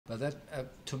But that,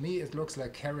 to me, it looks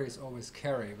like Kerry is always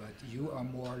Kerry, but you are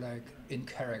more like in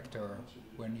character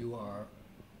when you are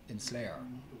in Slayer,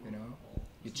 you know?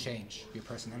 You change, your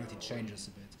personality changes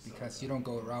a bit, because you don't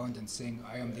go around and sing,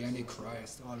 I am the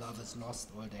Antichrist, all love is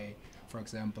lost all day, for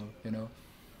example, you know?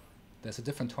 There's a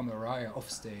different Tom Araya off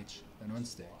stage than on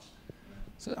stage.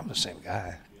 So I'm the same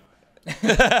guy.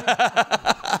 Okay.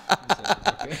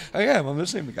 I am. I'm the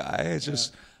same guy. It's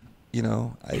just, you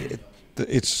know,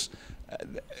 it's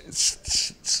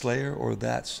Slayer or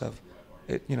that stuff.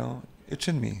 You know, it's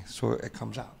in me, so it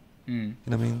comes out. You know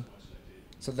what I mean?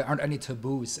 So there aren't any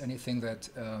taboos, anything that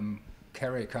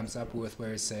Kerry comes up with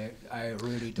where you say, I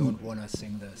really don't want to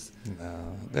sing this.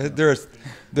 No, there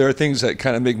are things that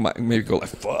kind of make me go like,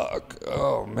 fuck,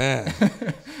 oh man,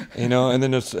 you know. And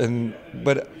then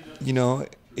but you know,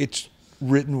 it's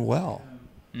written well.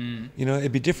 You know,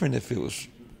 it'd be different if it was.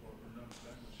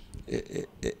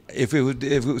 If it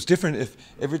was different, if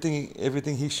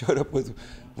everything he showed up with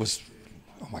was,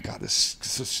 oh my God, this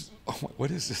is, oh my, what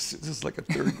is this? This is like a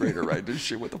third grader writing this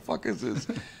shit. What the fuck is this?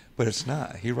 But it's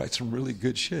not. He writes some really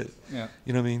good shit. Yeah.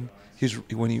 You know what I mean?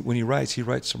 When he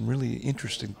writes some really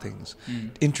interesting things,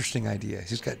 interesting ideas.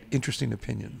 He's got interesting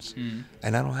opinions,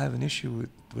 and I don't have an issue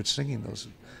with singing those.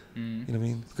 You know what I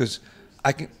mean? Because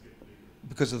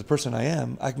because of the person I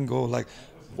am, I can go like,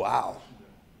 wow,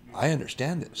 I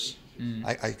understand this.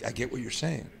 I get what you're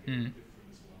saying. You know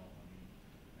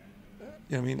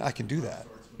what I mean? I can do that.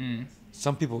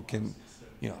 Some people can,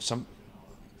 you know,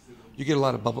 you get a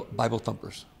lot of Bible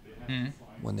thumpers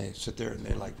when they sit there and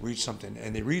they like read something,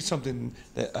 and they read something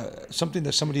that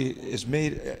somebody is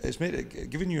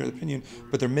giving you an opinion,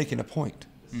 but they're making a point.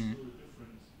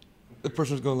 The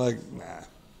person's going like, nah,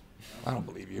 I don't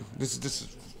believe you. This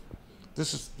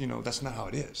is you know, that's not how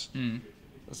it is.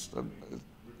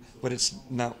 But it's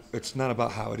not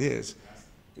about how it is.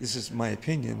 This is my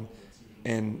opinion,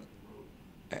 and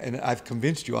I've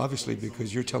convinced you, obviously,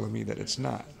 because you're telling me that it's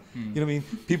not. You know what I mean?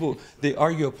 People, they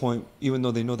argue a point even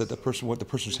though they know that what the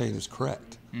person's saying is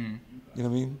correct. You know what I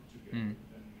mean?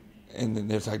 And then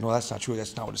they're like, no, that's not true.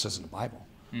 That's not what it says in the Bible.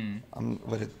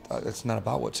 But it's not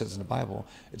about what it says in the Bible.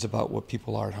 It's about what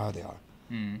people are and how they are.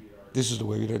 This is the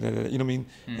way, you know what I mean?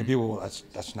 And people, well,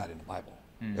 that's not in the Bible.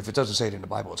 If it doesn't say it in the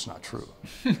Bible, it's not true.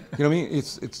 You know what I mean?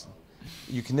 It's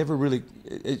you can never really,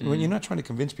 when you're not trying to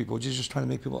convince people, you're just trying to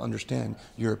make people understand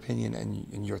your opinion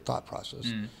and your thought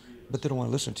process. But they don't want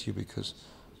to listen to you because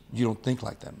you don't think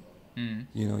like them.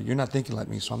 You know, you're not thinking like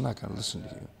me, so I'm not going to listen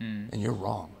to you. And you're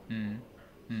wrong.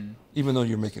 Even though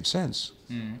you're making sense,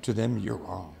 to them, you're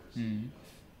wrong.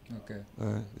 Okay.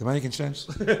 Am I making sense?